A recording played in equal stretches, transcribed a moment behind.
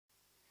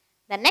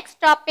The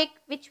next topic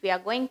which we are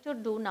going to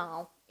do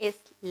now is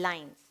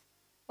lines.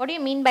 What do you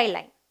mean by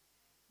line?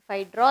 If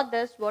I draw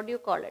this, what do you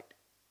call it?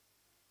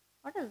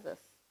 What is this?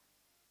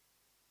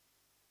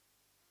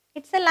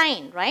 It's a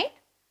line, right?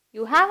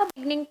 You have a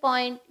beginning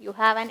point, you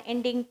have an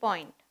ending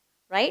point,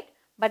 right?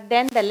 But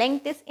then the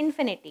length is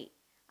infinity.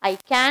 I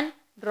can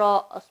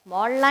draw a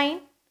small line,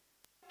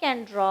 I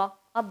can draw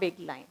a big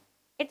line.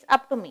 It's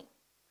up to me.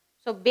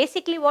 So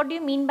basically, what do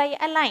you mean by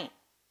a line?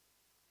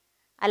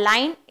 A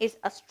line is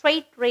a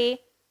straight ray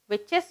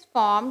which is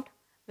formed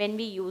when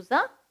we use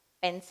a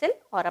pencil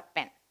or a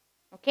pen.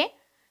 Okay.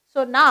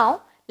 So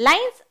now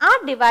lines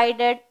are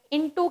divided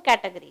in two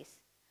categories.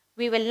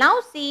 We will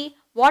now see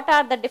what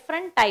are the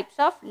different types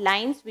of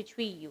lines which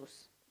we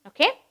use.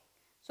 Okay.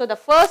 So the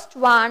first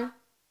one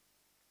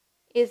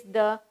is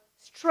the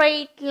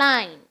straight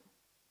line.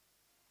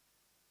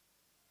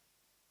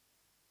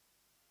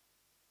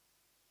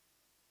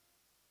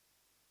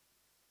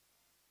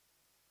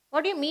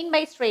 What do you mean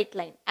by straight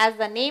line? As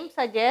the name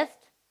suggests,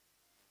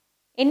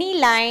 any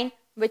line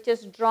which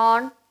is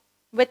drawn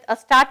with a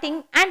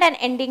starting and an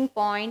ending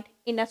point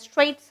in a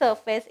straight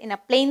surface, in a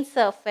plane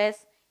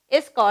surface,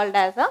 is called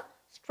as a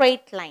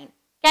straight line.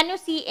 Can you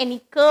see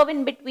any curve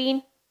in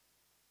between?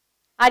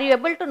 Are you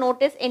able to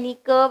notice any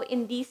curve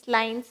in these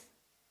lines?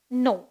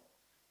 No.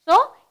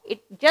 So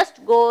it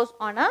just goes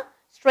on a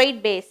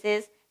straight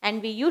basis,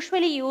 and we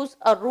usually use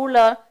a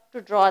ruler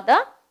to draw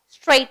the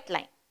straight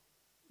line.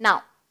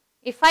 Now,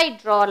 if I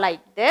draw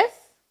like this,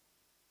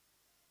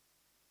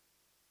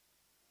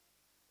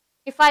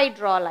 if I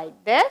draw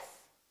like this,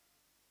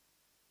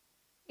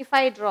 if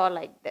I draw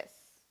like this,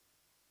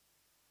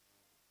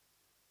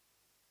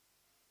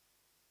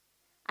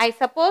 I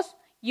suppose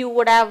you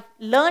would have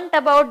learnt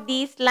about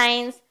these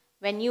lines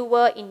when you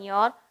were in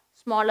your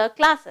smaller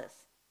classes,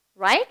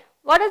 right?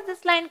 What is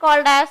this line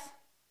called as?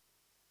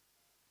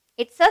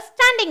 It's a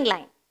standing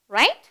line,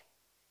 right?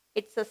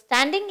 It's a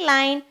standing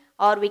line,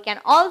 or we can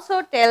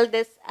also tell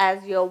this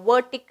as your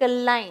vertical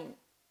line.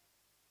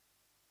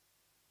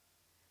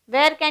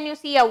 Where can you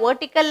see a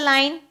vertical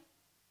line?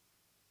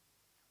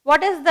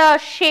 What is the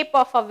shape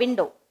of a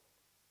window?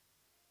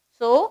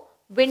 So,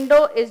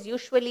 window is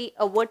usually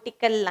a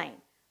vertical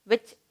line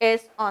which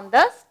is on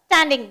the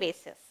standing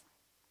basis.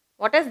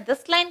 What is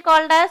this line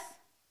called as?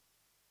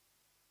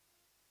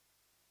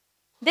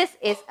 This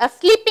is a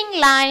sleeping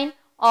line,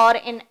 or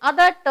in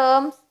other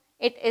terms,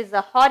 it is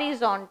a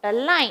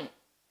horizontal line.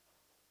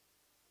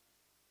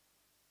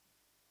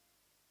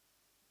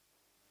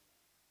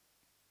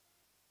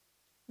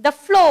 The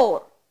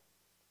floor,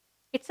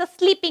 it's a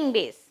sleeping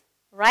base,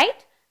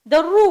 right?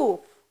 The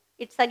roof,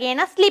 it's again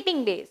a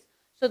sleeping base.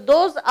 So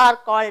those are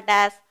called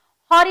as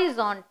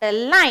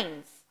horizontal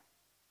lines.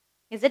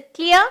 Is it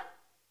clear?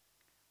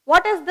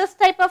 What is this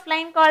type of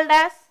line called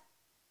as?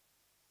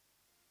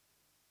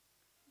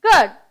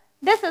 Good.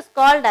 This is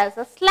called as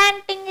a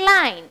slanting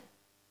line.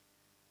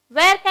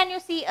 Where can you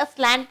see a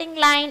slanting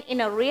line in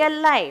a real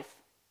life?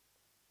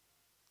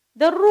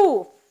 The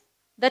roof,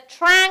 the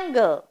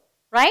triangle,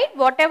 right?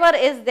 Whatever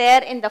is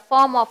there in the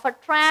form of a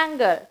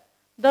triangle,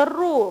 the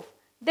roof,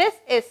 this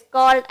is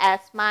called as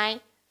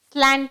my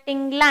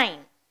slanting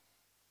line.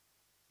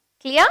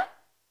 Clear?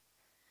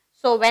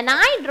 So when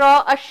I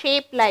draw a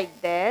shape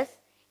like this,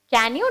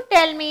 can you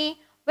tell me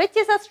which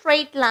is a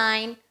straight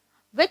line,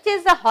 which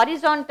is a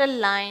horizontal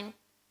line,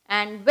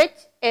 and which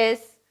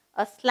is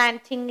a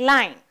slanting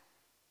line?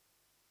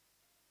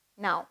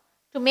 Now,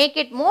 to make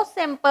it more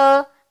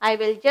simple, I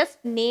will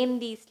just name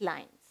these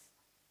lines.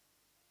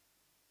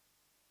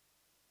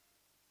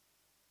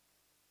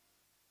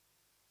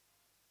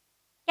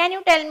 Can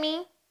you tell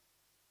me?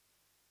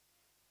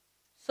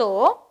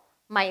 So,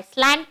 my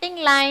slanting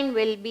line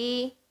will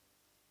be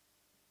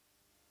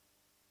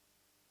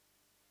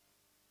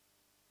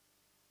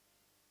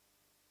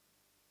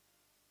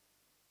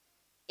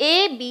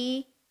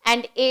AB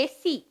and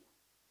AC.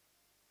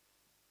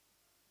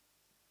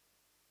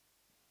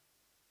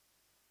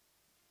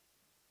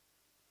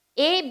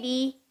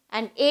 AB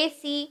and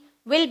AC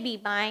will be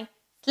my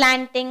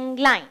slanting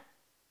line.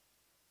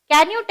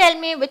 Can you tell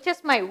me which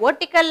is my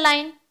vertical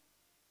line?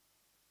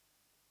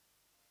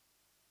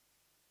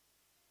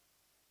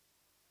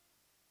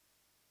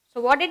 So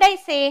what did I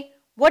say?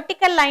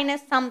 Vertical line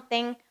is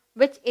something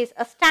which is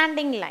a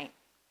standing line.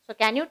 So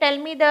can you tell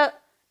me the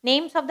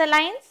names of the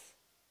lines?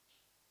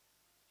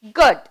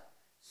 Good.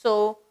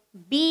 So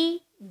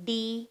B,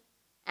 D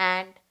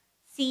and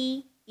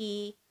C,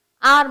 E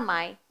are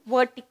my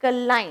vertical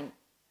line.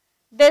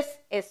 This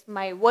is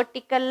my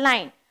vertical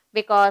line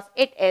because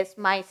it is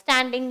my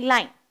standing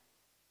line.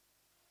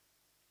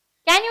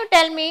 Can you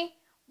tell me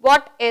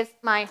what is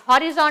my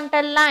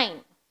horizontal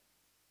line?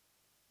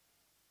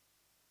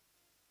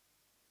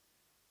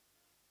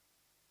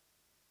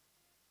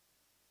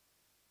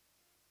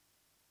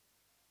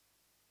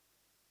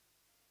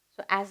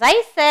 So as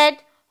I said,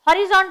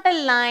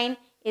 horizontal line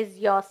is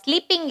your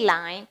sleeping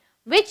line,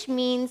 which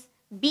means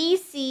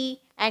BC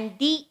and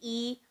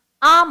DE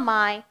are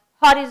my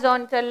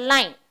horizontal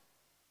line. .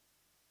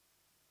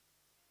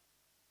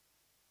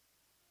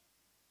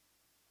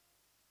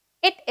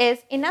 is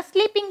in a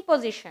sleeping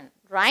position,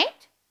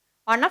 right?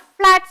 On a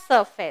flat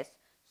surface.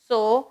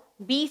 So,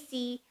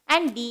 BC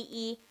and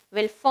DE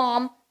will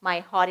form my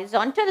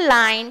horizontal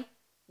line.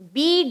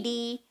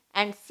 BD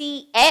and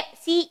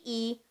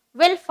CE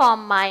will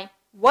form my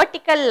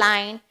vertical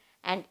line,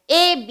 and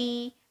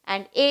AB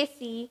and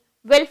AC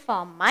will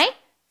form my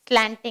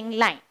slanting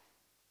line.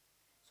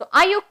 So,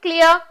 are you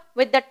clear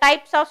with the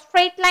types of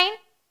straight line?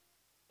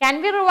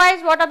 Can we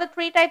revise what are the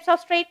three types of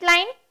straight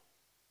line?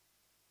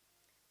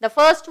 The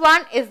first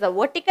one is the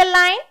vertical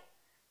line,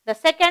 the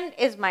second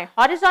is my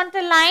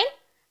horizontal line,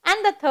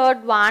 and the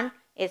third one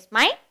is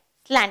my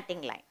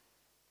slanting line.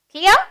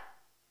 Clear?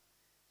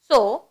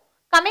 So,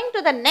 coming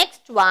to the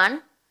next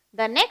one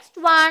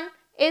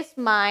is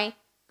my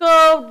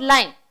curved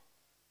line.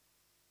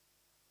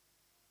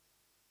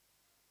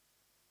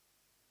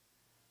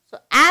 So,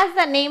 as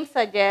the name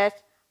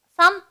suggests,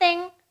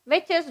 something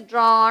which is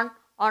drawn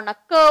on a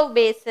curve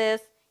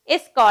basis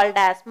is called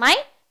as my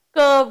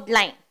curved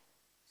line.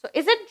 So,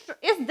 is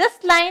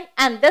this line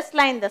and this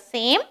line the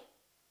same?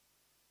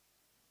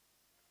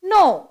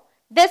 No,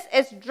 this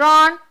is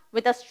drawn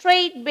with a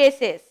straight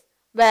basis,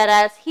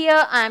 whereas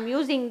here I am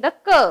using the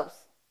curves,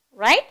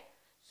 right?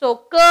 So,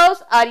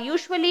 curves are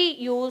usually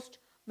used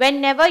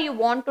whenever you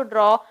want to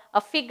draw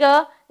a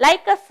figure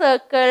like a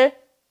circle,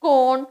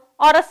 cone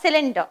or a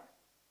cylinder.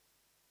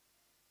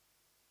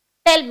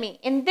 Tell me,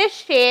 in this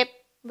shape,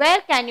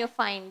 where can you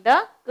find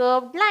the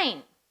curved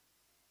line?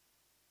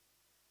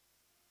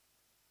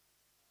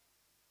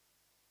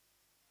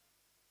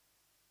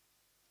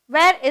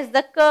 Where is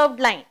the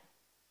curved line?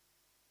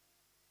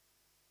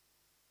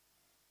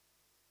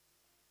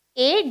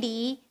 AD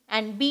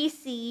and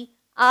BC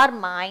are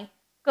my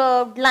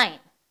curved line.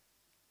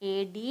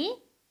 AD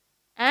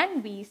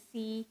and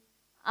BC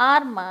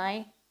are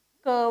my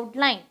curved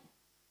line.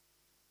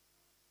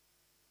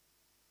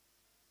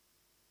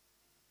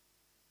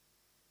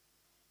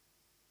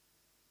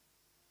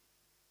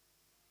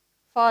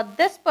 For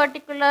this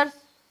particular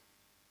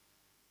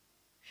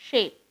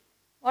shape,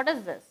 what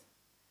is this?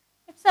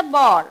 It's a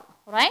ball,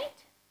 right?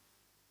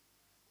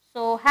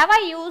 So, have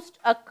I used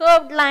a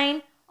curved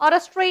line or a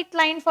straight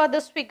line for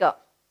this figure?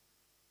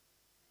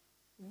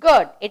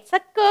 Good, it's a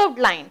curved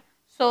line.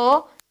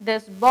 So,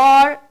 this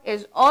ball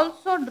is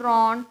also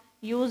drawn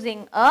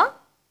using a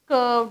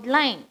curved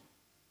line.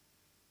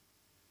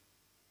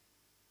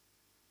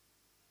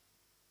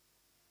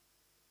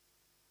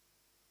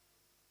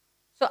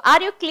 So,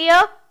 are you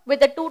clear with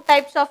the two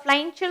types of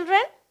line,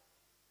 children?